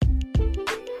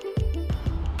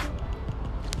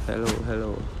Hello.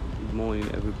 Good morning,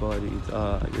 everybody. It's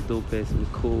your dope person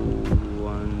cool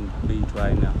on beat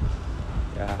right now.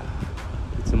 Yeah,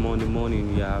 it's a Monday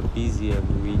morning. We are busy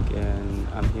every week, and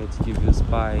I'm here to give you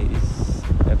spice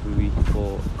every week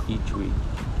for each week.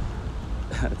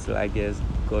 So I guess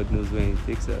God knows when He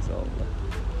takes us all.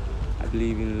 I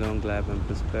believe in long life and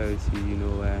prosperity,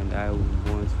 and I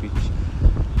want which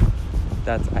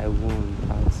that I want.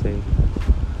 I would say.